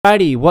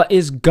Alrighty, what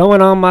is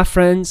going on, my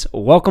friends?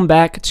 Welcome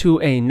back to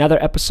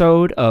another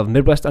episode of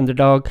Midwest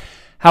Underdog.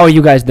 How are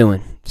you guys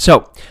doing?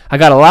 So, I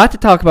got a lot to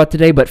talk about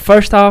today, but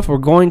first off, we're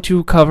going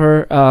to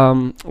cover a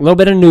little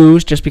bit of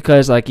news just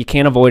because, you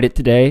can't avoid it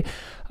today.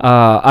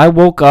 I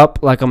woke up,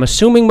 like I'm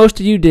assuming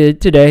most of you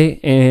did today,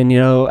 and,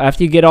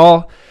 after you get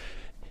all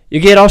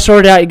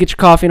sorted out, you get your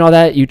coffee and all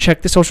that, you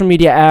check the social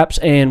media apps,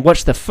 and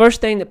what's the first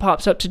thing that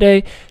pops up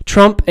today?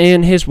 Trump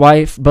and his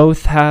wife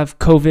both have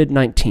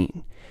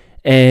COVID-19.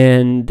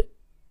 And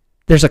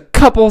there's a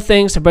couple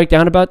things to break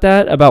down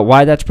about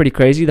why that's pretty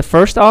crazy. The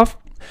first off,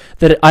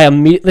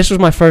 this was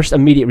my first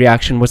immediate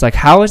reaction, was like,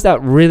 how is that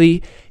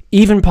really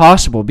even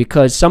possible?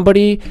 Because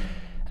somebody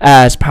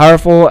as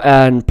powerful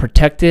and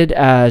protected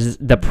as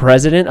the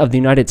president of the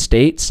United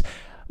States,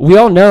 we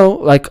all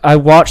know, I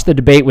watched the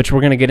debate, which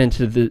we're going to get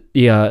into the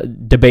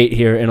debate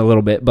here in a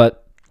little bit, but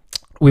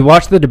we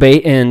watched the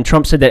debate, and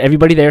Trump said that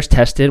everybody there is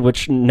tested,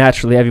 which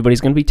naturally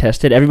everybody's going to be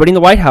tested. Everybody in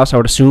the White House, I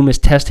would assume, is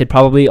tested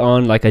probably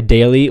on a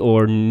daily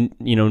or,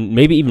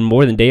 maybe even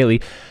more than daily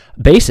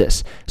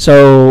basis.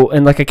 So,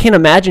 and I can't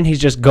imagine he's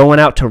just going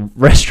out to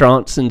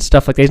restaurants and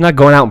stuff like that. He's not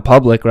going out in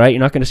public, right?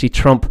 You're not going to see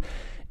Trump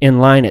in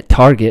line at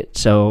Target.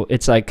 So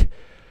it's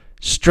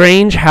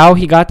strange how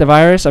he got the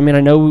virus. I mean,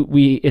 I know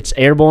it's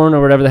airborne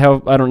or whatever the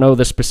hell. I don't know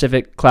the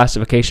specific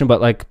classification,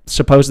 but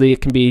supposedly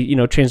it can be,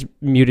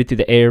 transmitted through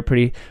the air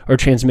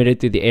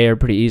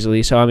pretty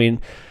easily. So I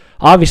mean,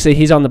 obviously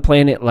he's on the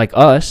planet like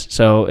us,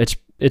 so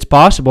it's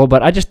possible.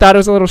 But I just thought it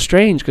was a little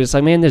strange because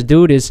it's man, this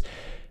dude is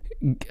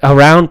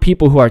around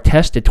people who are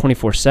tested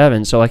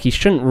 24/7. So he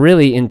shouldn't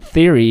really, in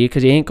theory,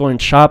 because he ain't going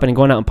shopping and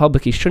going out in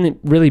public, he shouldn't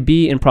really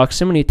be in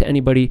proximity to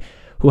anybody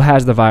who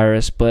has the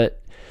virus. But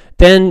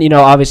then,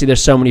 obviously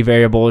there's so many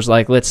variables.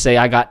 Let's say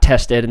I got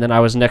tested and then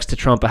I was next to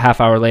Trump a half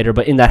hour later,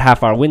 but in that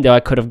half hour window, I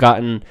could have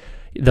gotten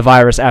the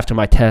virus after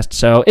my test.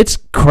 So it's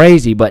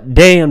crazy, but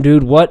damn,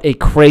 dude, what a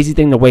crazy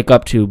thing to wake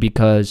up to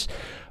because,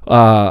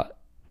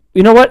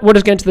 you know what? We'll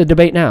just get into the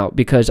debate now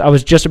because I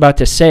was just about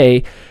to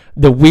say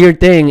the weird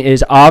thing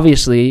is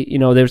obviously,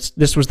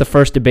 this was the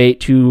first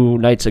debate 2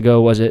 nights ago,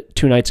 was it?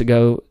 2 nights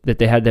ago that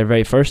they had their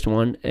very first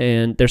one,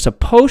 and they're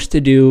supposed to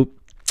do,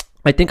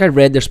 I think I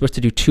read they're supposed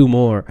to do 2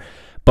 more.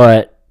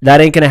 But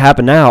that ain't going to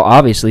happen now,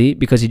 obviously,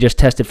 because he just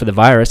tested for the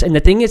virus. And the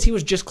thing is, he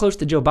was just close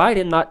to Joe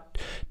Biden,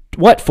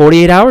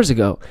 48 hours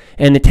ago.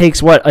 And it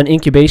takes, an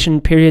incubation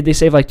period, they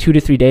say, 2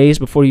 to 3 days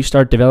before you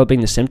start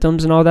developing the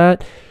symptoms and all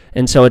that.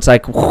 And so it's he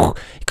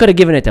could have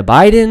given it to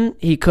Biden.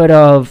 He could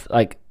have,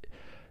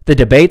 the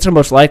debates are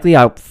most likely,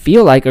 I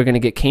feel are going to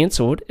get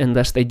canceled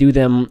unless they do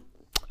them,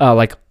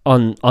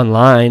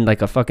 online,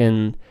 a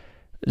fucking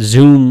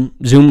Zoom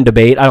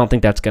debate. I don't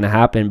think that's going to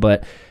happen,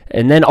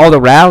 and then all the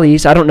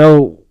rallies, I don't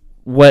know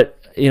what,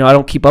 I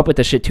don't keep up with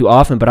this shit too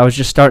often, but I was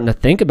just starting to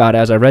think about it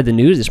as I read the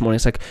news this morning.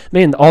 It's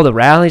man, all the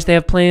rallies they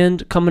have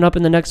planned coming up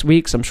in the next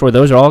weeks, I'm sure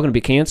those are all going to be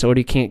canceled.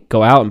 You can't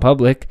go out in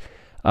public.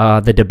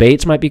 The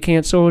debates might be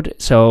canceled.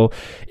 So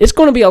it's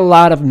going to be a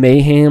lot of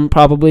mayhem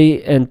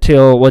probably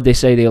until, what they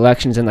say, the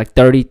election's in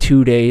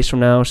 32 days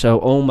from now.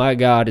 So, oh my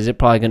God, is it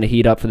probably going to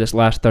heat up for this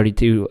last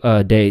 32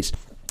 days.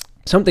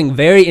 Something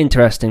very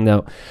interesting,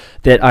 though,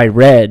 that I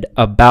read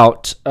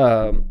about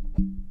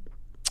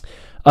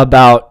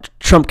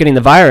Trump getting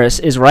the virus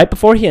is right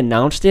before he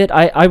announced it.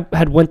 I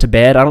had went to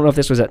bed. I don't know if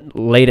this was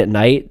late at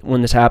night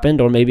when this happened,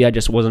 or maybe I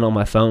just wasn't on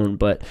my phone.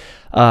 But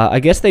I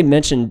guess they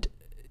mentioned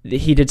that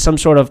he did some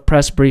sort of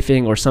press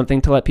briefing or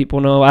something to let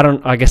people know.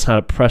 I guess not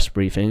a press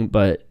briefing,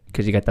 but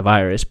because he got the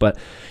virus. But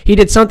he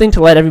did something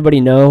to let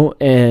everybody know,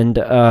 and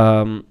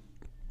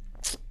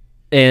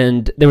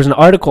there was an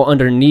article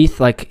underneath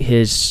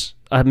his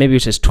maybe it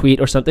was his tweet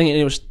or something, and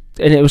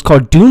it was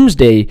called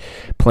Doomsday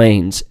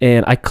Planes,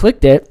 and I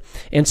clicked it,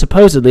 and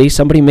supposedly,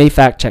 somebody may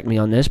fact check me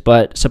on this,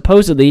 but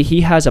supposedly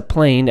he has a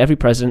plane, every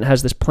president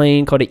has this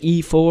plane called an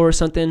E-4 or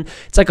something.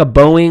 It's a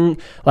Boeing,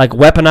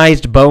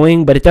 weaponized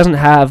Boeing, but it doesn't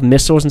have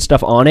missiles and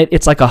stuff on it.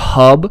 It's a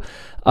hub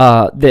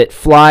that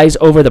flies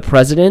over the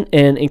president,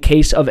 and in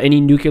case of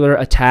any nuclear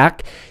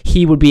attack,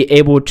 he would be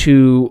able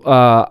to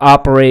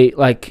operate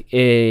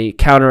a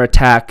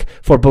counterattack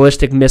for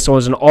ballistic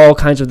missiles and all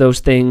kinds of those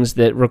things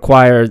that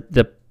require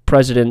the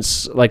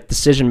president's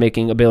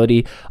decision-making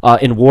ability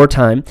in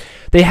wartime.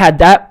 They had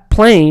that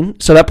plane,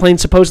 so that plane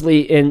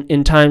supposedly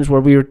in times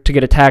where we were to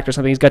get attacked or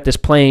something, he's got this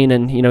plane,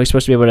 and he's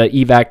supposed to be able to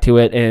evac to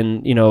it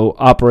and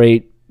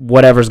operate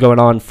whatever's going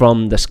on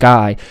from the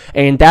sky.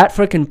 And that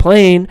freaking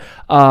plane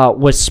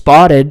was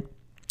spotted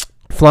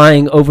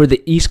flying over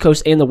the East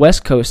Coast and the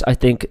West Coast, I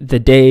think, the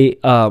day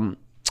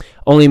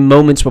only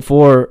moments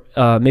before,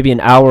 maybe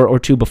an hour or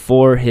two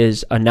before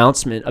his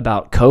announcement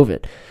about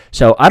COVID.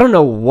 So I don't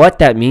know what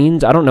that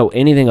means. I don't know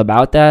anything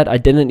about that. I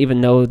didn't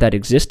even know that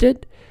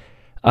existed.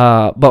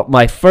 But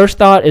my first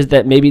thought is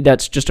that maybe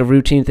that's just a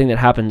routine thing that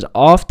happens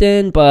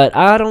often, but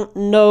I don't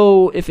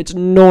know if it's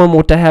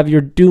normal to have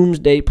your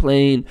doomsday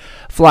plane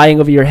flying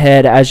over your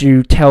head as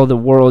you tell the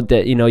world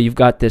that, you know, you've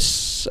got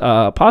this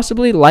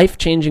possibly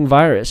life-changing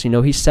virus. You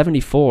know, he's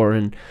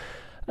 74,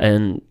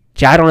 and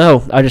yeah, I don't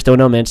know. I just don't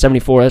know, man.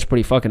 74, that's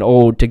pretty fucking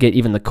old to get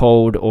even the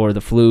cold or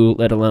the flu,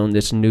 let alone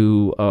this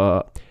new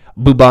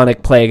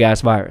bubonic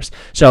plague-ass virus.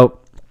 So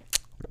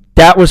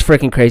that was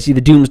freaking crazy.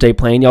 The Doomsday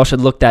Plane. Y'all should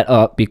look that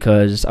up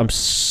because I'm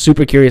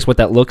super curious what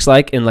that looks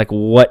like and like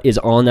what is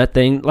on that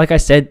thing. Like I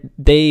said,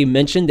 they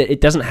mentioned that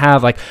it doesn't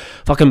have like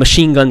fucking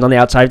machine guns on the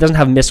outside. It doesn't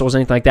have missiles or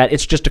anything like that.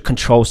 It's just a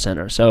control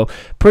center. So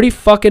pretty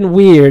fucking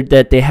weird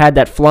that they had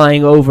that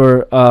flying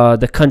over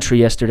the country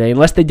yesterday.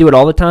 Unless they do it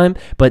all the time.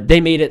 But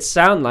they made it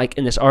sound like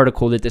in this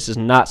article that this is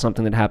not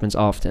something that happens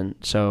often.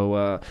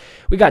 So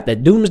we got the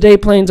Doomsday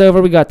Planes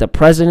over. We got the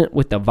president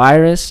with the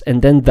virus.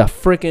 And then the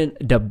freaking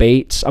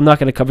debates. I'm not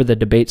going to cover the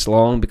debates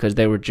long because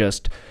they were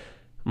just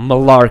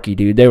malarkey,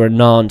 dude. They were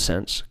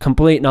nonsense,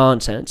 complete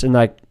nonsense. And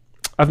like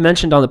I've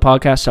mentioned on the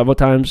podcast several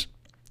times,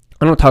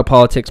 I don't talk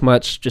politics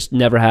much, just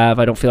never have.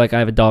 I don't feel like I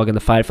have a dog in the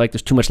fight. I feel like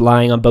there's too much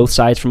lying on both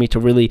sides for me to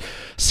really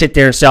sit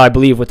there and say, I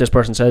believe what this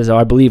person says, or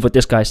I believe what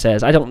this guy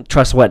says. I don't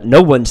trust what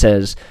no one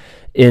says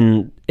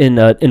in an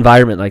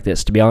environment like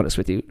this, to be honest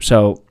with you.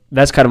 So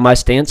that's kind of my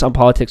stance on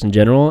politics in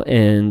general.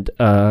 And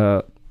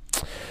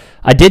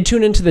I did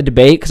tune into the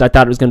debate because I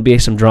thought it was going to be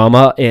some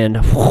drama, and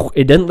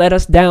it didn't let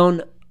us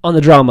down on the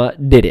drama,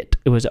 did it?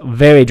 It was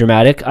very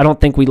dramatic. I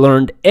don't think we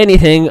learned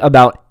anything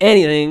about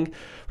anything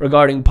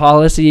regarding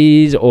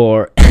policies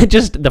or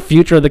just the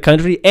future of the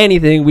country,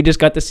 anything. We just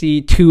got to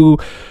see two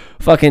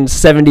fucking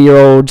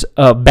 70-year-olds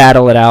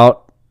battle it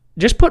out.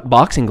 Just put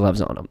boxing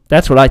gloves on them.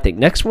 That's what I think.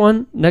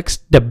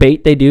 Next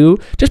debate they do,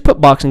 just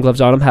put boxing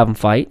gloves on them, have them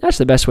fight. That's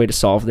the best way to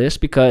solve this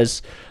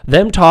because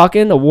them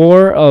talking, a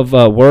war of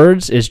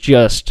words is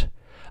just...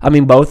 I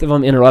mean, both of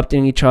them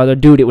interrupting each other.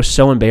 Dude, it was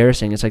so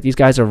embarrassing. It's like these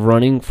guys are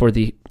running for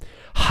the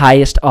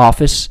highest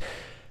office,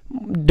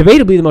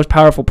 debatably the most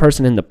powerful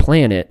person in the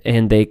planet,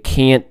 and they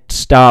can't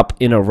stop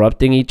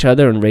interrupting each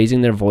other and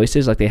raising their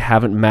voices like they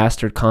haven't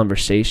mastered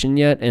conversation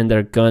yet, and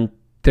they're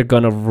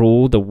gonna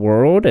rule the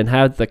world and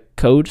have the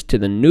codes to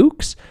the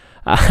nukes.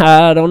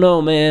 I don't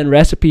know, man.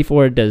 Recipe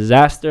for a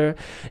disaster,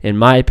 in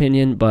my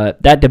opinion.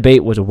 But that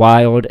debate was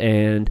wild,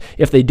 and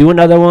if they do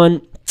another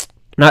one,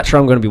 not sure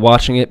I'm going to be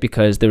watching it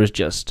because there was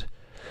just,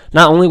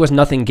 not only was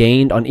nothing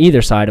gained on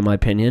either side, in my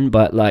opinion,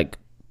 but like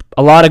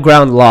a lot of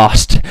ground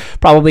lost,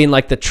 probably in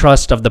like the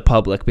trust of the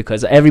public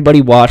because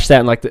everybody watched that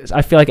and like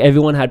I feel like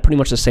everyone had pretty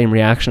much the same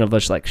reaction of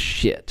just like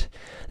shit.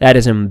 That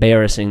is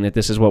embarrassing that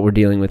this is what we're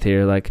dealing with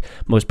here, like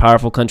most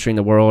powerful country in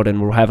the world,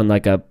 and we're having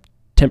like a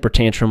temper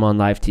tantrum on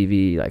live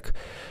TV, like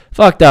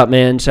fucked up,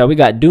 man. So we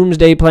got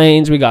Doomsday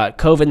Planes, we got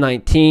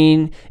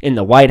COVID-19 in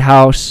the White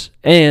House,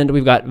 and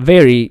we've got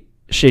very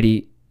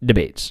shitty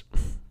debates.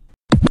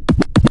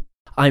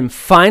 I'm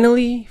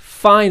finally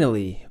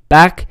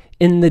back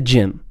in the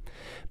gym.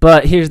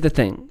 But here's the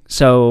thing.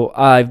 So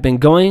I've been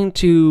going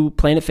to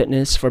Planet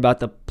Fitness for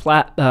about the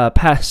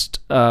past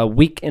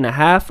week and a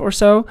half or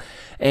so.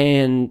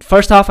 And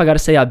first off, I got to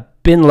say I've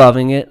been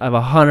loving it. I've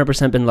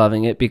 100% been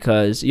loving it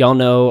because y'all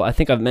know, I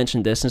think I've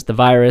mentioned this since the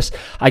virus.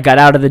 I got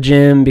out of the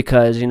gym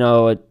because, you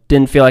know, it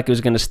didn't feel like it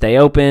was going to stay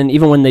open.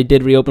 Even when they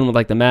did reopen with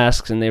like the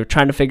masks and they were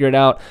trying to figure it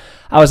out,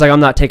 I was like, I'm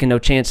not taking no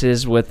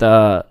chances with,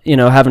 you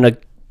know, having to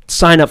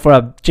sign up for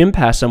a gym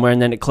pass somewhere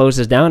and then it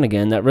closes down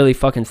again. That really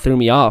fucking threw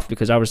me off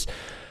because I was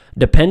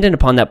dependent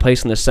upon that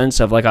place in the sense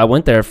of like I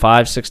went there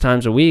 5-6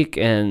 times a week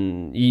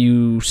and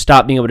you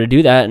stop being able to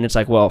do that and it's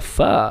like, well,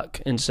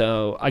 fuck. And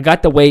so I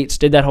got the weights,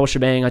 did that whole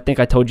shebang. I think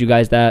I told you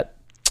guys that.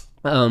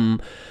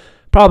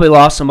 Probably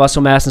lost some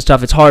muscle mass and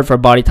stuff. It's hard for a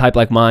body type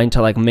like mine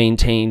to like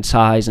maintain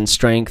size and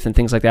strength and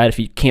things like that if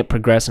you can't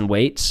progress in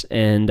weights.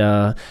 And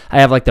I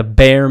have like the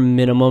bare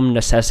minimum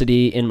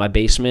necessity in my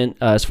basement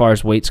as far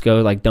as weights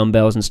go, like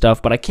dumbbells and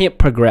stuff, but I can't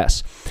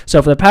progress.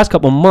 So for the past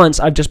couple months,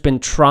 I've just been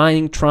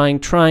trying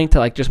to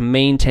like just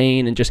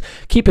maintain and just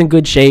keep in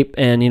good shape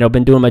and, you know,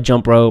 been doing my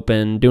jump rope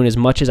and doing as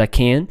much as I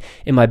can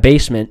in my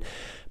basement.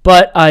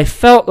 But I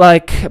felt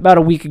like about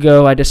a week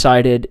ago, I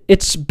decided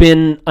it's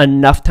been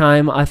enough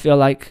time, I feel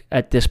like,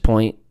 at this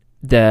point,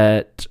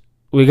 that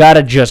we got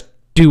to just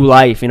do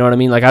life, you know what I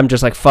mean? Like, I'm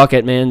just like, fuck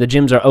it, man. The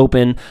gyms are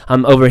open.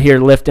 I'm over here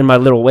lifting my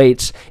little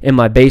weights in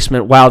my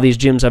basement while these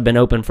gyms have been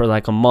open for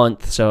like a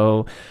month.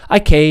 So I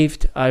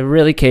caved. I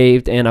really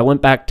caved, and I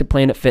went back to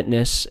Planet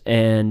Fitness.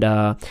 And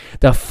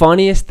the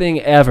funniest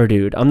thing ever,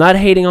 dude, I'm not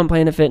hating on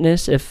Planet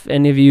Fitness. If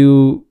any of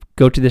you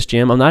go to this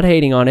gym, I'm not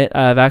hating on it.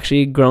 I've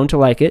actually grown to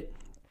like it.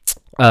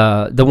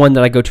 The one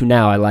that I go to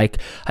now, I like.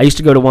 I used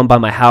to go to one by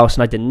my house,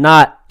 and I did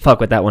not fuck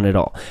with that one at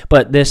all.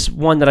 But this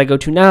one that I go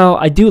to now,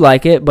 I do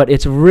like it, but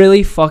it's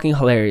really fucking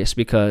hilarious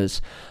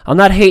because I'm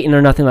not hating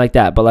or nothing like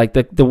that, but like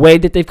the way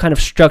that they've kind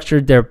of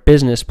structured their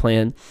business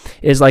plan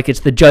is like it's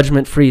the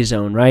judgment-free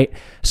zone, right?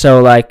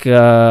 So like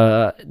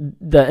and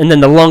then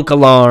the lunk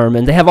alarm,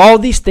 and they have all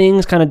these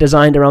things kind of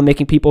designed around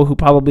making people who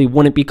probably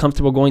wouldn't be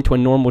comfortable going to a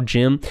normal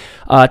gym,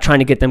 trying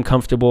to get them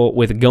comfortable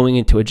with going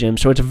into a gym.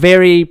 So it's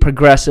very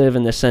progressive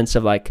in the sense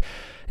of like,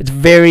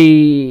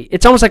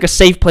 it's almost like a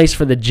safe place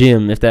for the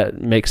gym, if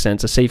that makes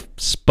sense. A safe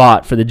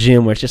spot for the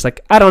gym where it's just like,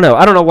 I don't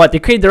know what. They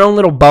create their own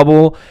little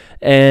bubble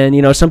And,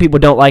 you know, some people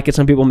don't like it.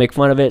 Some people make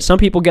fun of it. Some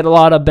people get a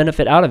lot of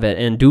benefit out of it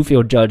and do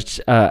feel judged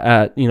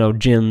at, you know,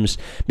 gyms,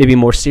 maybe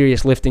more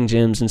serious lifting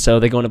gyms. And so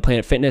they go into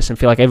Planet Fitness and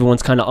feel like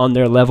everyone's kind of on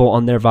their level,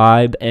 on their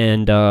vibe.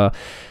 And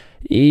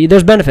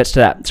there's benefits to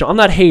that. So I'm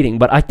not hating,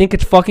 but I think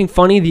it's fucking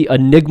funny, the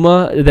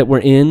enigma that we're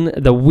in,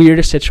 the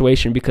weirdest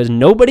situation, because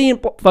nobody in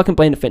fucking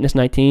Planet Fitness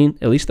 19,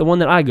 at least the one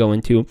that I go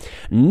into,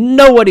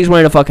 nobody's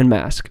wearing a fucking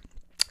mask.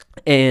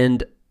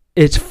 And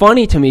it's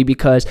funny to me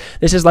because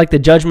this is like the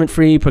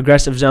judgment-free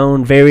progressive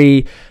zone,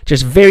 very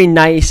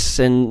nice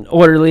and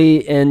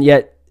orderly, and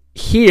yet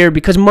here,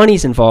 because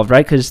money's involved,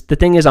 right? Because the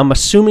thing is, I'm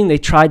assuming they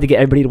tried to get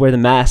everybody to wear the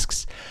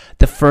masks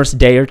the first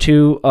day or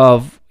two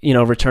of, you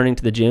know, returning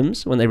to the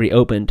gyms when they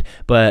reopened.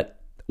 But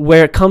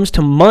where it comes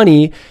to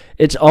money,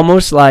 it's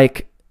almost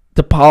like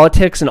the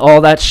politics and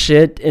all that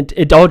shit,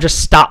 it all just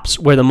stops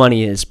where the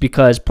money is,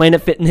 because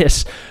Planet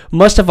Fitness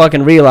must have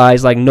fucking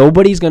realized, like,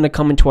 nobody's going to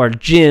come into our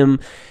gym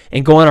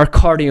and go on our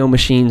cardio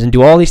machines and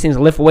do all these things,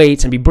 lift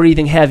weights and be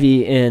breathing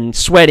heavy and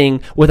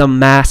sweating with a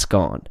mask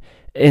on.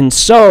 And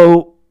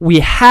so we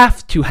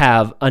have to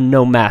have a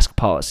no mask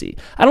policy.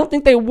 I don't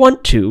think they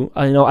want to.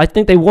 I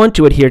think they want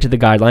to adhere to the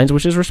guidelines,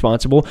 which is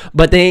responsible,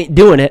 but they ain't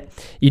doing it.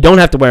 You don't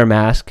have to wear a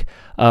mask.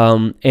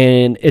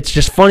 And it's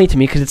just funny to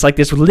me because it's like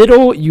this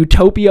little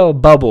utopia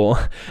bubble.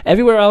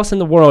 Everywhere else in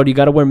the world, you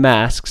got to wear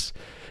masks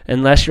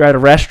unless you're at a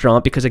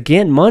restaurant, because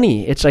again,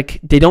 money. It's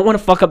like they don't want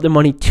to fuck up their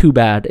money too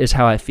bad is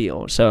how I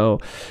feel. So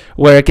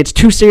where it gets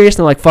too serious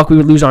and like, fuck, we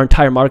would lose our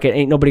entire market.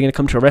 Ain't nobody going to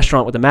come to a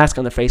restaurant with a mask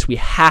on their face. We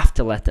have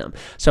to let them.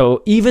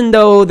 So even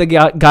though the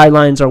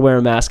guidelines are wear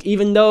a mask,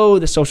 even though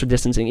the social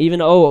distancing, even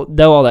though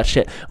all that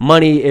shit,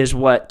 money is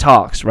what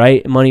talks,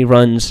 right? Money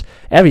runs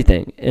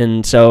everything.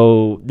 And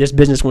so this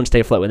business wouldn't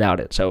stay afloat without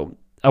it. So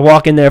I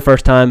walk in there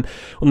first time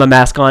with my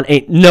mask on.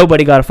 Ain't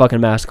nobody got a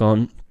fucking mask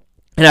on.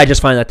 And I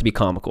just find that to be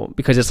comical,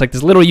 because it's like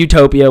this little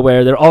utopia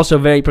where they're also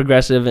very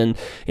progressive and,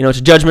 you know, it's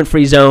a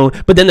judgment-free zone,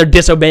 but then they're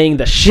disobeying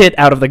the shit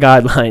out of the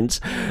guidelines,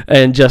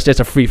 and just it's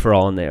a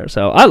free-for-all in there.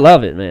 So I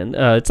love it, man.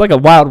 It's like a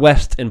Wild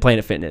West in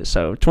Planet Fitness.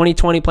 So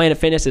 2020 Planet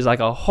Fitness is like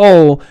a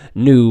whole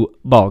new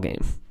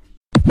ballgame.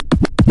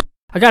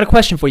 I got a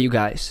question for you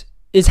guys.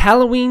 Is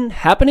Halloween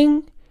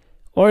happening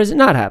or is it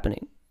not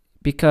happening?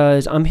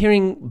 Because I'm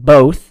hearing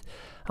both.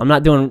 I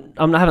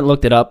haven't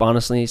looked it up,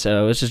 honestly,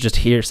 so this is just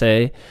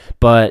hearsay.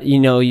 But, you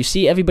know, you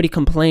see everybody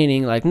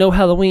complaining, like, no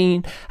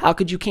Halloween, how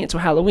could you cancel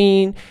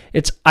Halloween?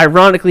 It's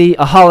ironically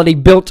a holiday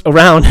built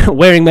around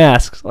wearing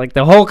masks. Like,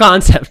 the whole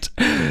concept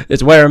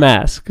is wear a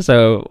mask.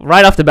 So,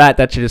 right off the bat,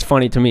 that shit is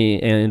funny to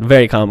me and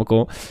very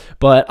comical.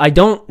 But I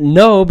don't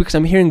know, because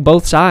I'm hearing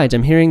both sides.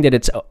 I'm hearing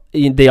that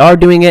they are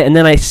doing it, and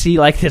then I see,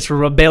 like, this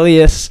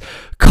rebellious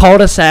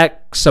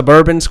cul-de-sac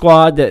suburban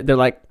squad that they're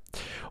like,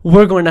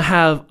 we're going to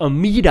have a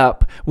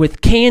meetup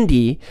with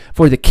candy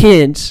for the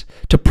kids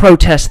to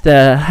protest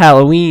the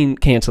Halloween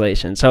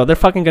cancellation. So they're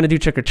fucking going to do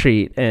trick or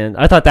treat. And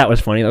I thought that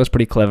was funny. That was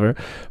pretty clever.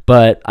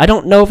 But I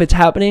don't know if it's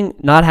happening,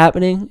 not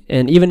happening.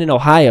 And even in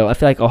Ohio, I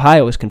feel like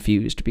Ohio is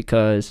confused,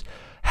 because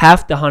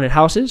half the haunted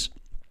houses,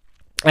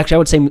 actually I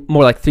would say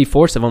more like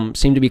 3/4 of them,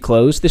 seem to be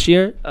closed this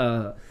year.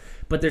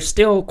 But there's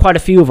still quite a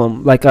few of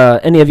them. Like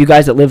any of you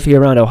guys that live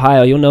here around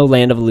Ohio, you'll know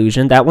Land of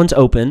Illusion. That one's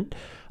open.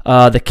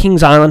 The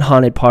Kings Island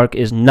Haunted Park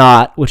is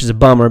not, which is a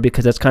bummer,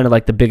 because that's kind of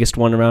like the biggest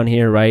one around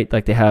here, right?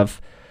 Like they have,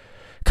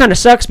 kind of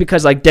sucks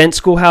because like Dent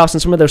Schoolhouse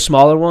and some of their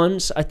smaller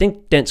ones, I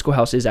think Dent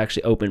Schoolhouse is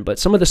actually open, but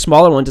some of the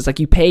smaller ones, it's like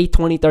you pay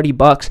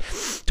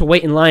 $20-$30 to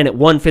wait in line at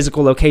one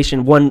physical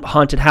location, one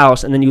haunted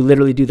house, and then you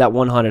literally do that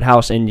one haunted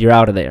house and you're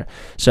out of there.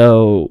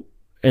 So,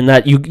 and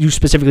that you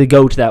specifically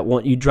go to that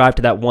one, you drive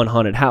to that one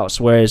haunted house,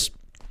 whereas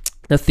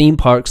the theme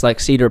parks like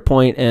Cedar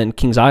Point and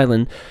Kings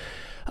Island,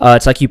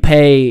 it's like you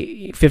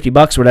pay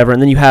 $50 or whatever, and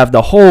then you have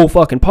the whole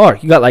fucking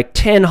park. You got like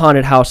 10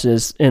 haunted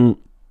houses and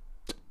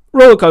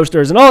roller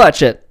coasters and all that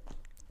shit.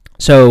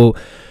 So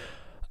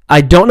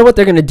I don't know what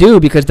they're going to do,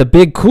 because the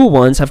big cool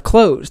ones have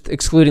closed,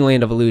 excluding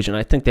Land of Illusion.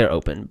 I think they're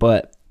open,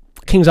 but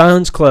Kings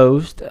Island's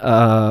closed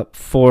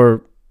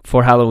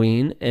for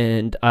Halloween,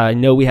 and I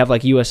know we have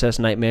like USS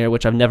Nightmare,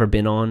 which I've never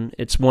been on.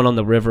 It's one on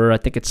the river. I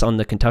think it's on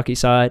the Kentucky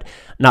side.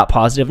 Not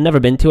positive. Never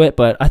been to it,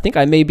 but I think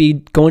I may be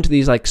going to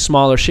these like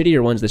smaller,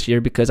 shittier ones this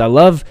year, because I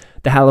love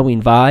the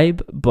Halloween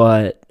vibe,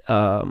 but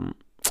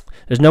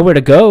there's nowhere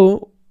to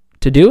go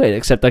to do it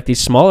except like these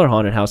smaller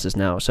haunted houses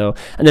now. So,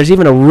 and there's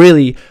even a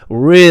really,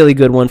 really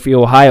good one for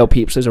you Ohio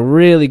peeps. There's a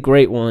really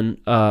great one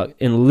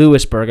in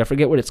Lewisburg. I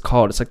forget what it's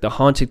called. It's like the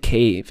Haunted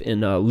Cave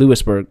in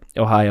Lewisburg,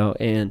 Ohio,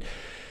 and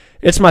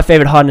it's my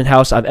favorite haunted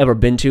house I've ever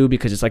been to,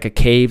 because it's like a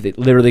cave that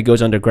literally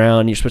goes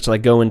underground. You're supposed to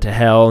like go into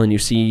hell, and I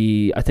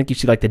think you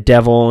see like the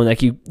devil, and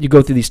like you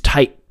go through these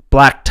tight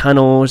black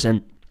tunnels,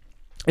 and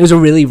it was a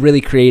really,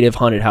 really creative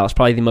haunted house,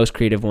 probably the most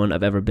creative one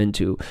I've ever been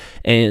to,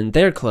 and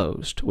they're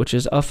closed, which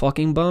is a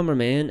fucking bummer,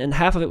 man. And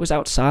half of it was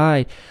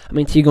outside. I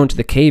mean, till you go into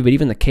the cave, but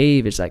even the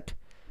cave is like,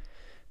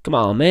 come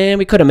on, man,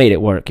 we could have made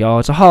it work, y'all.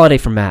 It's a holiday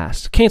for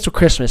masks. Cancel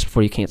Christmas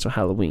before you cancel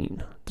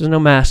Halloween. There's no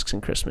masks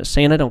in Christmas.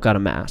 Santa don't got a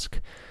mask.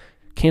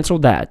 Cancel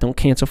that. Don't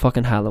cancel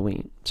fucking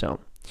Halloween. So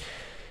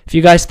if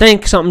you guys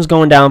think something's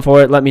going down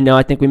for it, let me know.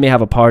 I think we may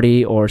have a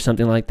party or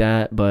something like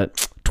that. But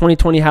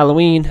 2020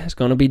 Halloween is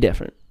going to be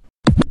different.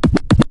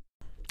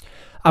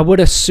 I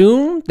would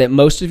assume that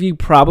most of you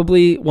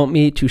probably want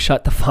me to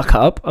shut the fuck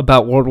up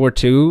about World War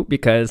II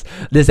because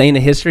this ain't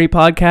a history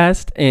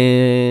podcast.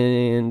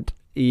 And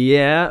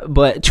yeah,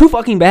 but too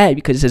fucking bad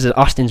because this is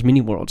Austin's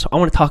Mini World. So I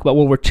want to talk about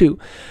World War II.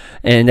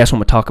 And that's what I'm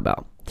going to talk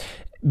about.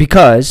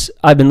 Because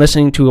I've been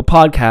listening to a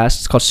podcast,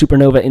 it's called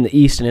Supernova in the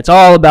East, and it's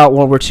all about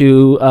World War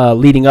II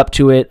leading up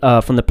to it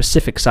from the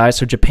Pacific side,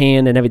 so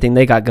Japan and everything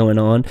they got going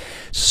on.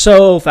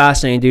 So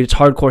fascinating, dude. It's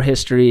hardcore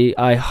history.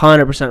 I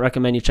 100%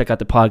 recommend you check out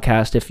the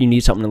podcast if you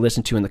need something to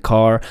listen to in the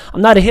car.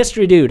 I'm not a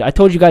history dude. I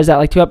told you guys that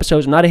like 2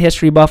 episodes. I'm not a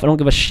history buff. I don't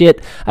give a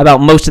shit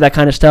about most of that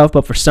kind of stuff,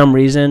 but for some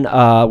reason,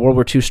 World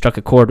War II struck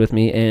a chord with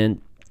me, and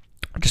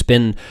I've just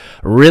been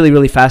really,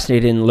 really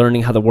fascinated in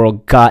learning how the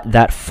world got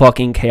that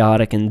fucking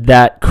chaotic and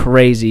that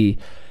crazy.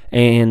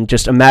 And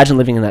just imagine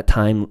living in that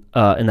time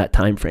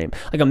frame.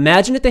 Like,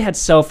 imagine if they had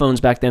cell phones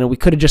back then and we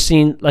could have just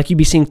seen, like, you'd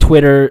be seeing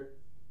Twitter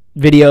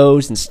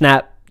videos and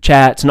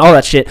Snapchats and all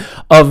that shit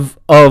of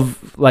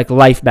like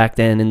life back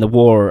then in the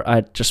war.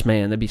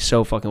 Man, that'd be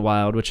so fucking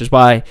wild, which is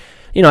why,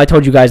 I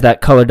told you guys that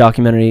color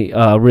documentary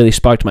really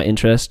sparked my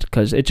interest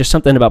because it's just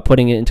something about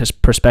putting it into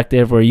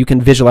perspective where you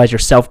can visualize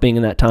yourself being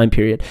in that time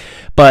period.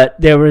 But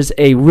there was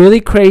a really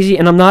crazy,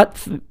 and I'm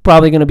not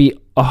probably going to be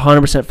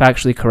 100%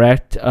 factually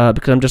correct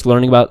because I'm just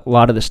learning about a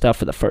lot of this stuff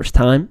for the first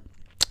time.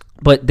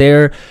 But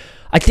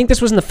I think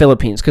this was in the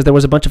Philippines because there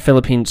was a bunch of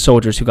Philippine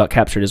soldiers who got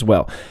captured as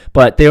well.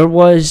 But there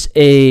was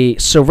a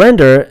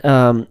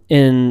surrender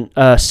in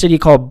a city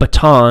called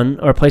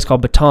Bataan, or a place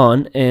called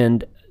Bataan,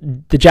 and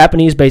the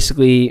Japanese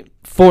basically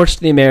forced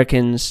the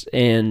Americans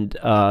and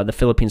the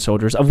Philippine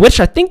soldiers, of which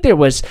I think there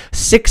was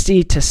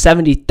 60 to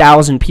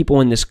 70,000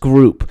 people in this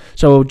group.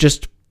 So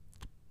just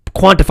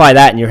quantify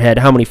that in your head,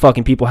 how many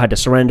fucking people had to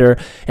surrender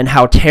and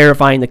how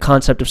terrifying the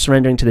concept of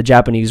surrendering to the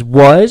Japanese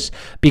was,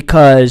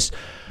 because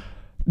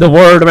the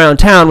word around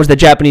town was the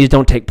Japanese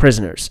don't take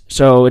prisoners.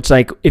 So it's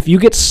like, if you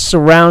get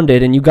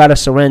surrounded and you got to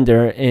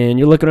surrender and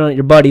you're looking around at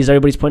your buddies,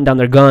 everybody's putting down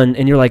their gun,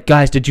 and you're like,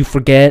 guys, did you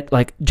forget?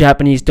 Like,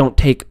 Japanese don't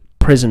take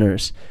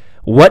prisoners.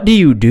 What do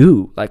you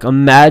do? Like,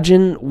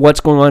 imagine what's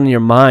going on in your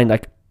mind.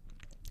 Like,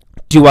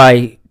 do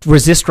I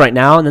resist right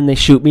now and then they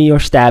shoot me or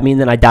stab me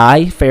and then I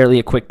die fairly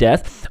a quick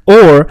death?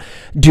 Or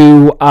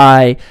do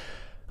I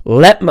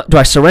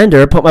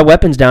surrender, put my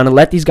weapons down, and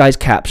let these guys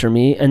capture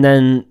me, and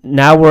then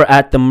now we're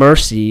at the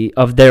mercy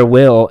of their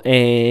will,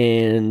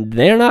 and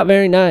they're not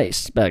very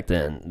nice back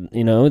then.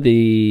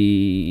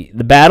 The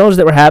battles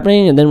that were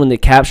happening, and then when they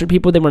captured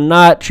people, they were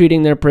not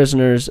treating their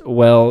prisoners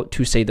well,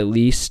 to say the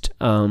least.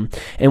 And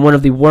one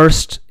of the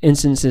worst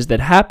instances that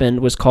happened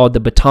was called the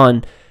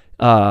Bataan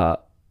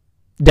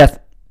death.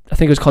 I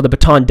think it was called the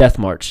Bataan Death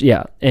March.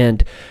 Yeah,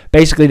 and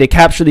basically they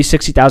captured these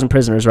 60,000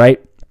 prisoners,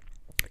 right?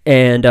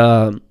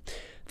 And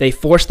they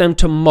forced them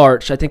to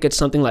march. I think it's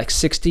something like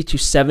 60 to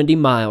 70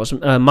 miles.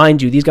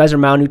 Mind you, these guys are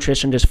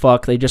malnutritioned as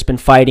fuck. They've just been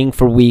fighting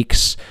for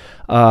weeks.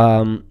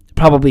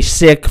 Probably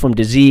sick from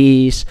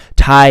disease,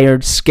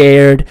 tired,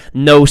 scared,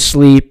 no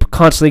sleep,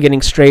 constantly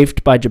getting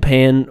strafed by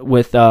Japan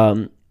with,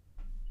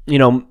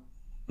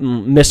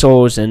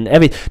 missiles and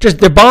everything. Just,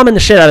 they're bombing the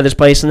shit out of this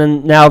place, and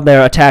then now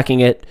they're attacking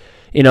it,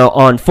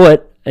 on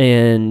foot,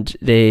 and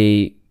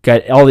they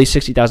got all these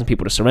 60,000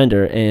 people to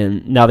surrender,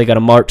 and now they got to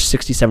march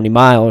 60, 70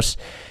 miles.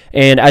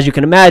 And as you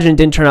can imagine, it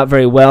didn't turn out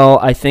very well.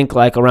 I think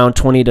like around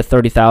 20 to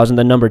 30,000.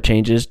 The number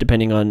changes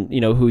depending on,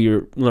 who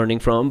you're learning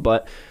from.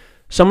 But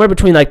somewhere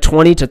between like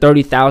 20 to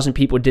 30,000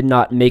 people did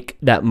not make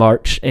that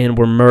march and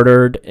were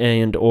murdered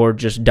and or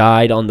just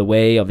died on the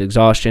way of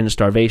exhaustion,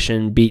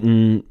 starvation,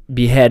 beaten,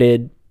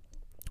 beheaded,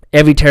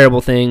 every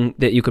terrible thing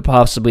that you could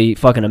possibly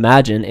fucking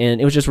imagine.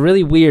 And it was just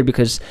really weird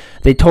because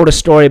they told a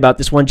story about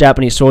this one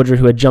Japanese soldier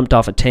who had jumped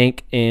off a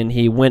tank, and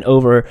he went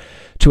over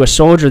to a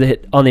soldier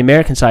that on the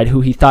American side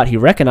who he thought he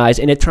recognized,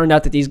 and it turned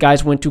out that these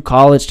guys went to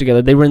college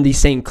together. They were in the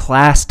same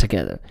class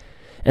together.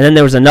 And then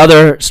there was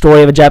another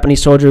story of a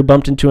Japanese soldier who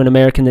bumped into an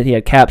American that he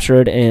had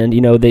captured, and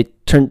they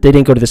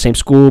didn't go to the same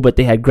school, but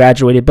they had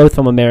graduated both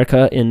from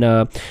America. And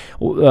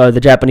the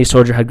Japanese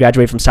soldier had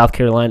graduated from South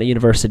Carolina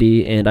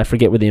University, and I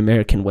forget where the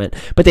American went.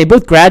 But they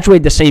both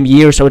graduated the same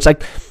year, so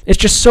it's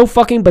just so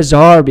fucking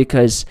bizarre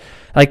because,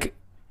 like,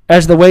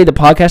 as the way the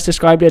podcast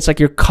described it, it's like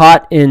you're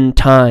caught in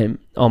time.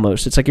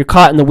 Almost, it's like you're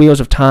caught in the wheels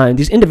of time.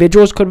 These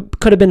individuals could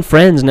have been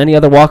friends in any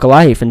other walk of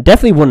life and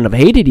definitely wouldn't have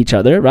hated each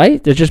other,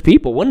 right? They're just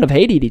people, wouldn't have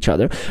hated each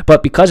other.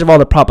 But because of all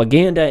the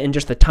propaganda and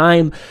just the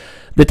time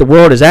that the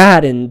world is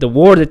at and the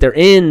war that they're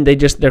in,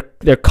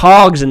 they're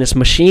cogs in this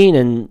machine,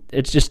 and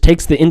it just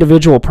takes the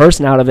individual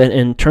person out of it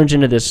and turns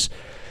into this,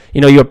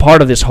 you're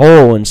part of this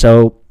whole. And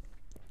so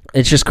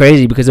it's just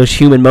crazy because those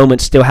human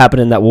moments still happen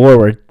in that war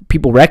where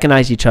people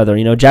recognize each other.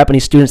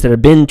 Japanese students that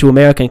had been to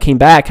America and came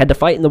back had to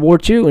fight in the war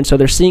too, and so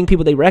they're seeing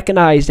people they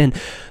recognized, and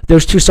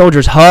those two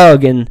soldiers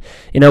hug and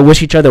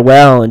wish each other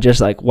well, and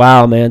just like,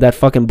 wow, man, that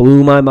fucking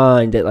blew my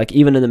mind that, like,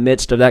 even in the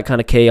midst of that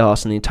kind of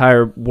chaos and the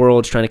entire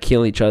world's trying to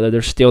kill each other,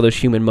 there's still those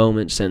human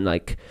moments. And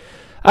like,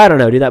 I don't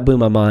know, dude, that blew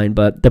my mind.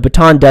 But the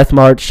Bataan Death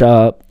March,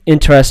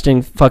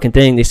 interesting fucking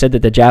thing. They said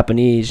that the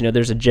Japanese,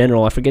 there's a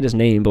general, I forget his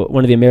name, but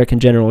one of the American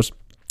generals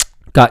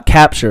got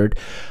captured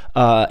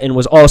and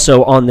was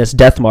also on this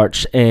death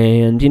march.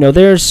 And,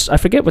 there's, I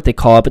forget what they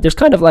call it, but there's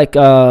kind of like,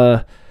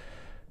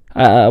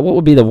 what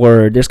would be the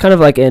word? There's kind of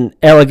like an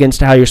elegance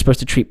to how you're supposed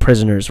to treat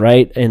prisoners,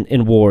 right?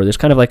 In war, there's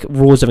kind of like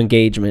rules of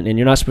engagement, and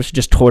you're not supposed to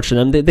just torture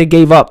them. They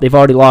gave up. They've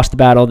already lost the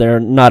battle. They're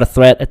not a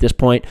threat at this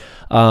point.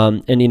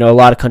 And a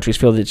lot of countries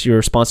feel that it's your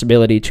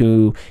responsibility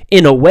to,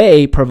 in a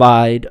way,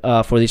 provide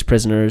for these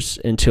prisoners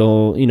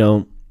until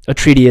a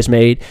treaty is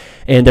made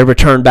and they're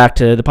returned back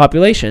to the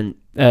population.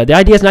 The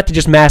idea is not to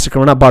just massacre.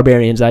 We're not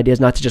barbarians. The idea is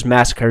not to just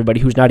massacre everybody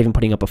who's not even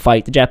putting up a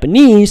fight. The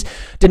Japanese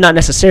did not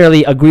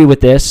necessarily agree with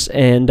this,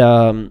 and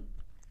there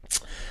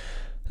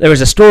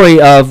was a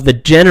story of the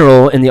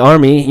general in the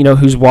army,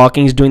 who's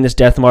walking, he's doing this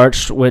death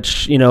march,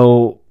 which,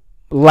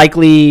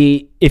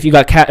 likely if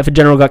a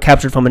general got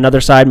captured from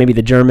another side, maybe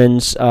the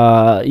Germans,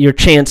 your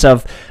chance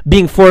of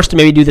being forced to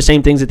maybe do the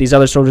same things that these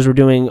other soldiers were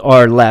doing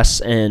are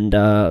less, and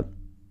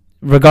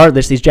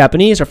regardless, these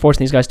Japanese are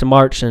forcing these guys to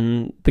march,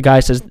 and the guy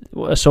says,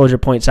 a soldier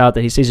points out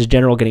that he sees his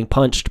general getting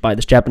punched by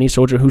this Japanese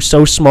soldier who's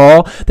so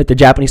small that the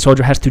Japanese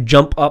soldier has to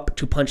jump up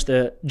to punch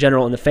the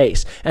general in the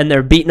face. And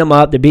they're beating him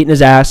up, they're beating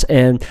his ass,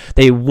 and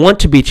they want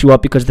to beat you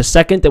up because the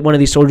second that one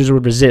of these soldiers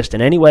would resist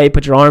in any way,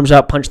 put your arms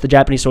up, punch the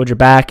Japanese soldier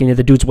back, and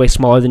the dude's way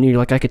smaller than you, you're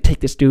like, I could take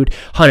this dude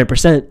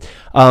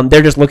 100%.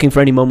 They're just looking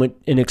for any moment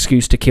an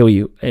excuse to kill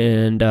you,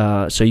 and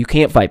so you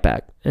can't fight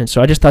back. And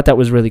so I just thought that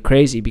was really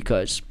crazy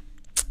because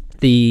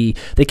they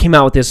came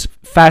out with this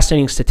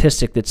fascinating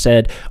statistic that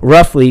said,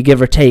 roughly,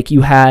 give or take,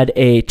 you had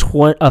a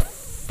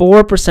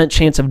 4%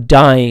 chance of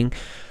dying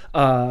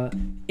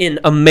in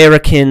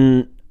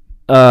American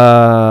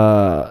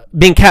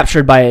being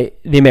captured by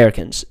the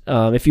Americans.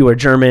 If you were a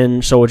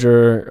German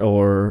soldier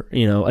or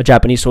a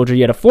Japanese soldier,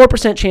 you had a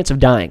 4% chance of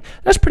dying.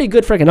 That's pretty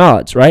good freaking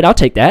odds, right? I'll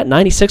take that.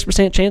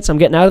 96% chance I'm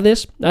getting out of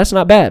this. That's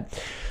not bad.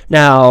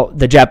 Now,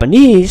 the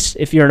Japanese,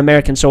 if you're an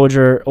American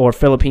soldier or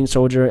Philippine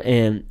soldier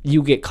and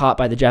you get caught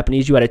by the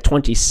Japanese, you had a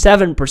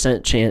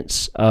 27%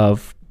 chance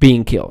of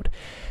being killed.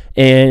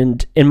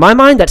 And in my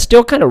mind, that's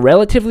still kind of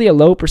relatively a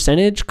low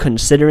percentage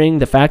considering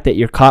the fact that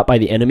you're caught by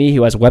the enemy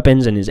who has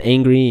weapons and is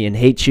angry and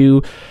hates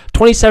you.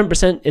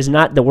 27% is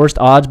not the worst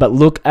odds, but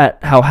look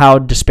at how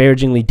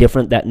disparagingly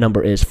different that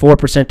number is,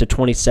 4% to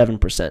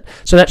 27%.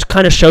 So that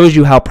kind of shows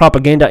you how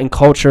propaganda and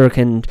culture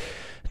can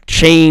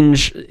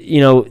change,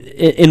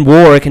 in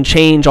war. It can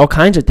change all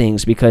kinds of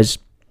things because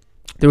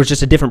there was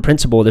just a different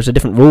principle. There's a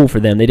different rule for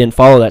them. They didn't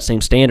follow that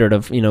same standard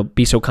of,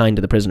 be so kind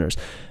to the prisoners.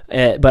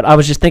 But I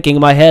was just thinking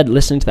in my head,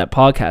 listening to that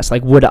podcast,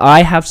 like, would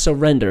I have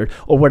surrendered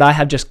or would I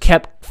have just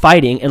kept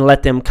fighting and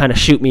let them kind of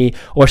shoot me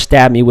or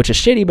stab me, which is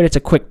shitty, but it's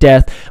a quick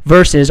death,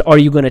 versus are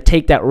you going to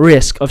take that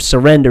risk of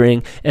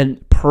surrendering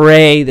and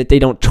pray that they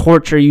don't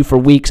torture you for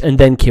weeks and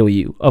then kill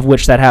you, of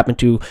which that happened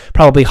to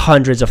probably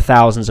hundreds of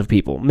thousands of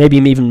people, maybe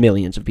even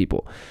millions of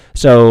people.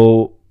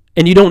 So,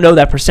 and you don't know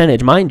that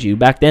percentage, mind you.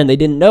 Back then, they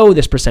didn't know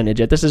this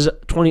percentage yet. This is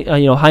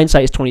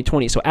hindsight is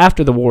 2020. So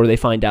after the war, they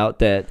find out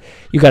that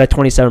you got a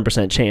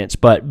 27% chance.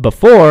 But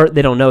before,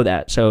 they don't know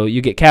that. So you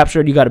get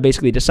captured. You got to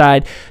basically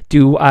decide: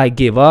 do I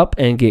give up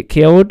and get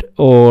killed,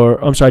 or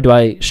do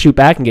I shoot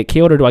back and get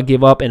killed, or do I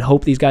give up and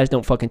hope these guys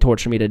don't fucking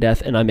torture me to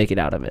death and I make it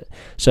out of it?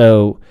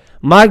 So,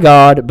 my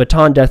God,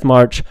 Bataan Death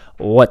March,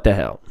 what the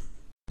hell?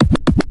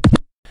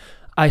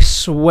 I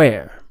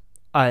swear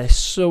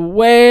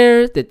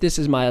that this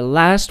is my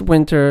last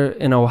winter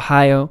in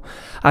Ohio.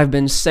 I've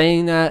been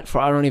saying that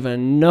for I don't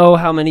even know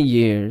how many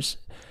years.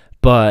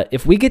 But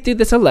if we get through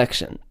this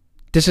election,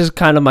 this is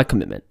kind of my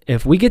commitment.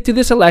 If we get through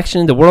this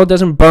election, the world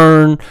doesn't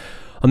burn,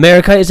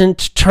 America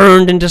isn't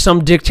turned into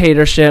some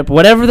dictatorship,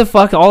 whatever the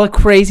fuck, all the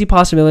crazy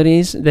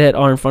possibilities that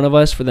are in front of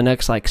us for the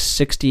next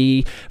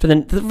 60, for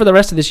the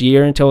rest of this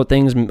year until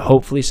things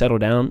hopefully settle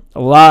down,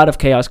 a lot of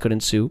chaos could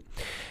ensue.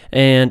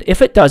 And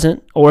if it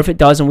doesn't, or if it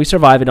does and we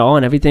survive it all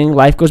and everything,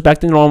 life goes back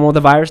to normal, the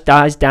virus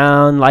dies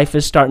down, life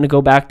is starting to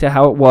go back to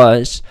how it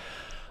was,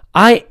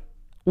 I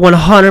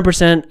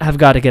 100% have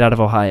got to get out of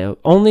Ohio.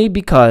 Only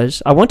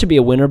because I want to be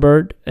a winter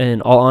bird.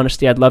 In all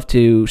honesty, I'd love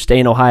to stay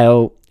in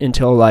Ohio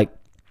until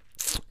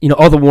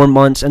all the warm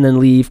months and then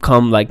leave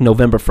come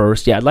November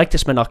 1st. Yeah, I'd like to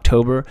spend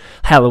October,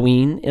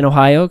 Halloween in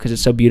Ohio because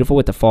it's so beautiful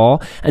with the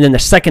fall. And then the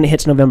second it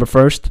hits November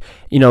 1st,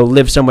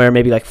 live somewhere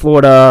maybe like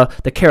Florida,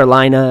 the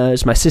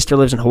Carolinas. My sister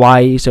lives in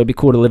Hawaii, so it'd be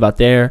cool to live out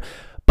there.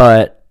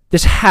 But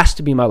this has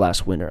to be my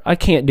last winter. I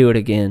can't do it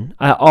again.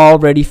 I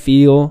already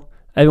feel...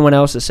 Everyone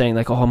else is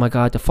saying oh my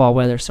God, the fall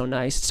weather is so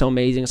nice. It's so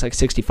amazing. It's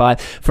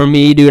 65. For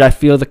me, dude, I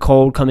feel the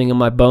cold coming in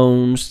my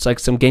bones. It's like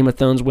some Game of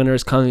Thrones winter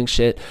is coming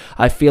shit.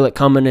 I feel it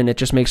coming and it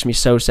just makes me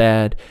so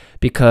sad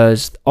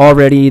because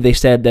already they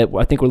said that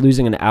I think we're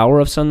losing an hour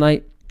of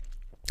sunlight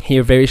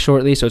here very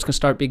shortly. So it's going to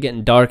start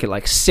getting dark at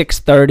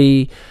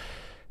 6:30.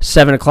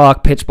 7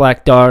 o'clock, pitch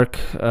black dark,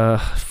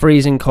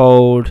 freezing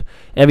cold.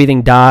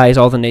 Everything dies.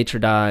 All the nature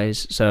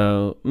dies.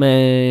 So,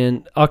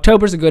 man,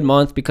 October's a good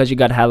month because you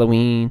got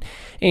Halloween.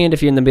 And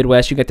if you're in the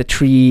Midwest, you got the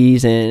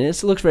trees. And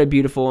it looks very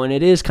beautiful. And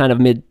it is kind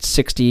of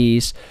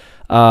mid-60s,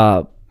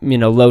 low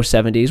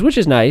 70s, which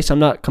is nice. I'm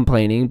not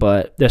complaining.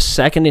 But the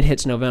second it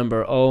hits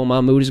November, oh, my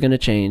mood is going to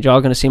change.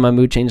 Y'all going to see my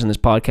mood change in this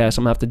podcast.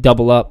 I'm going to have to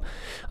double up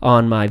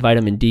on my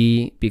vitamin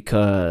D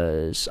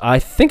because I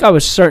think I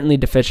was certainly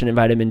deficient in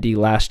vitamin D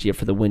last year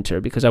for the winter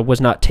because I was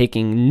not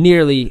taking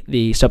nearly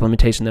the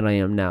supplementation that I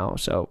am now.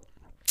 So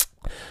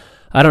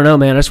I don't know,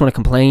 man. I just want to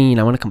complain.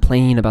 I want to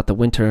complain about the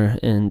winter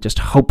and just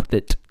hope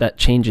that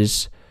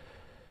changes.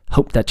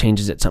 Hope that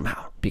changes it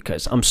somehow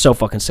because I'm so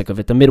fucking sick of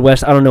it. The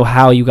Midwest, I don't know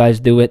how you guys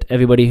do it.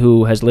 Everybody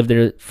who has lived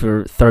there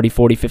for 30,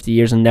 40, 50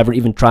 years and never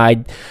even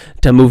tried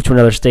to move to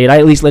another state. I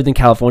at least lived in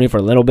California for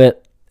a little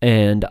bit,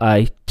 and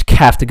I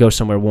have to go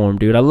somewhere warm,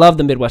 dude. I love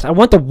the Midwest. I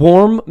want the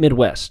warm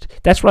Midwest.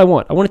 That's what I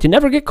want. I want it to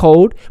never get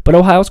cold, but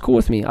Ohio's cool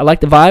with me. I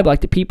like the vibe, I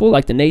like the people,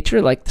 like the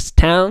nature, like the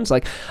towns.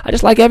 Like I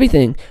just like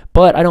everything,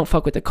 but I don't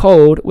fuck with the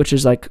cold, which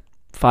is like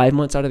 5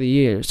 months out of the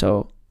year.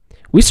 So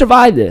we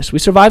survived this. We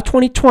survived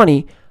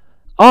 2020.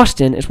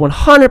 Austin is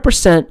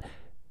 100%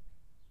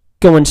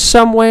 going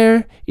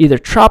somewhere either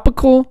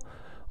tropical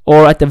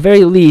or at the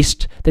very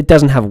least that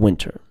doesn't have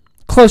winter.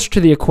 Closer to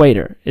the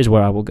equator is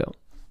where I will go.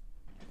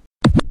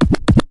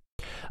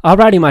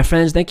 Alrighty, my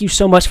friends, thank you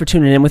so much for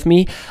tuning in with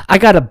me. I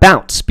got to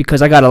bounce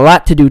because I got a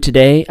lot to do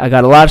today. I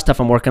got a lot of stuff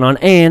I'm working on,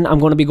 and I'm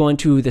going to be going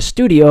to the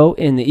studio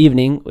in the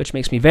evening, which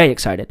makes me very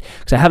excited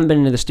because I haven't been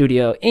into the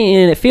studio,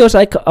 and it feels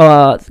like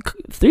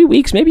 3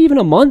 weeks, maybe even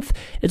a month.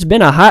 It's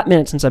been a hot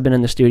minute since I've been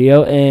in the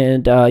studio,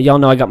 and y'all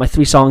know I got my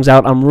 3 songs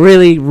out. I'm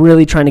really,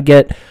 really trying to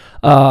get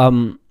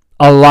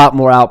a lot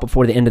more out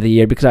before the end of the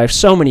year because I have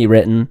so many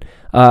written.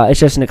 It's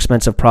just an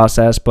expensive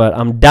process, but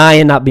I'm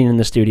dying not being in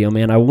the studio,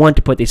 man. I want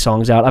to put these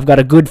songs out. I've got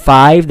a good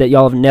 5 that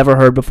y'all have never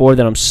heard before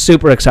that I'm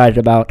super excited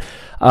about,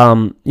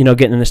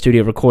 getting in the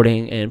studio,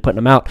 recording, and putting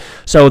them out.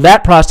 So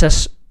that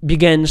process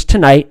begins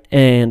tonight,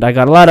 and I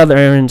got a lot of other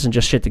errands and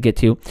just shit to get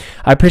to.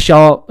 I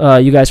appreciate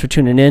you guys for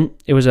tuning in.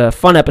 It was a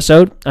fun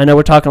episode. I know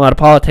we're talking a lot of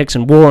politics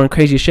and war and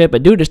crazy shit,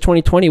 but dude, it's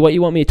 2020. What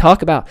you want me to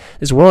talk about?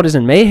 This world is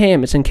in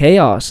mayhem. It's in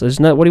chaos. What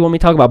do you want me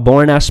to talk about?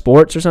 Boring-ass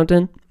sports or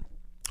something?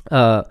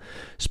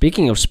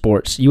 Speaking of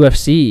sports,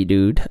 UFC,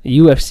 dude.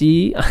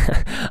 UFC.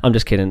 I'm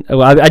just kidding.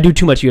 Well, I do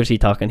too much UFC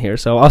talking here,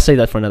 so I'll save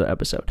that for another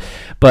episode.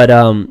 But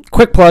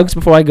quick plugs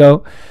before I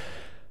go.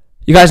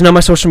 You guys know my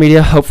social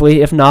media,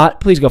 hopefully. If not,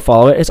 please go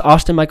follow it. It's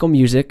Austin Michael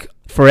Music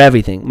for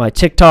everything. My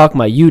TikTok,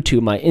 my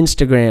YouTube, my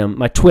Instagram,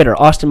 my Twitter,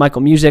 Austin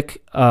Michael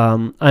Music.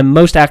 I'm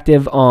most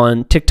active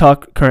on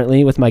TikTok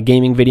currently with my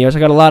gaming videos. I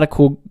got a lot of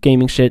cool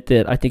gaming shit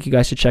that I think you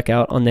guys should check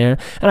out on there.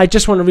 And I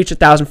just want to reach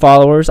 1,000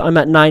 followers. I'm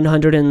at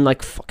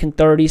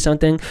 930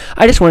 something.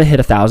 I just want to hit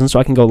 1,000 so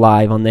I can go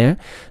live on there.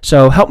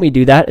 So help me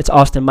do that. It's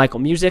Austin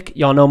Michael Music.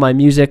 Y'all know my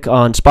music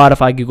on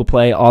Spotify, Google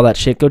Play, all that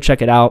shit. Go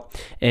check it out.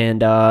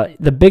 And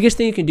the biggest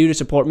thing you can do to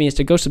support me is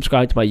to go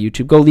subscribe to my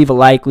YouTube. Go leave a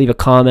like, leave a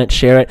comment,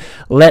 share it.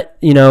 Let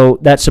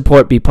that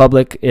support be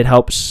public. It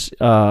helps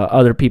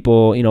other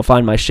people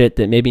find my shit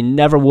that maybe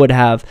never would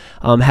have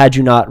had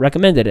you not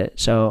recommended it.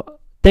 So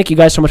thank you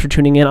guys so much for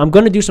tuning in. I'm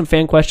going to do some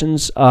fan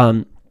questions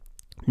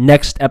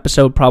next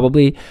episode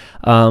probably.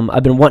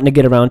 I've been wanting to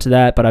get around to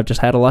that, but I've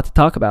just had a lot to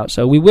talk about,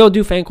 so we will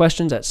do fan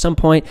questions at some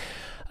point.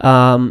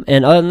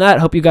 And other than that,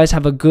 hope you guys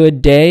have a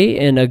good day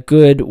and a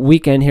good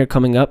weekend here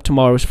coming up.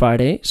 Tomorrow's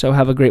Friday, so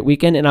have a great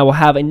weekend, and I will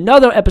have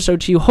another episode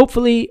to you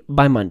hopefully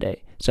by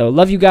Monday. So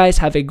love you guys.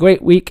 Have a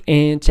great week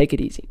and take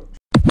it easy.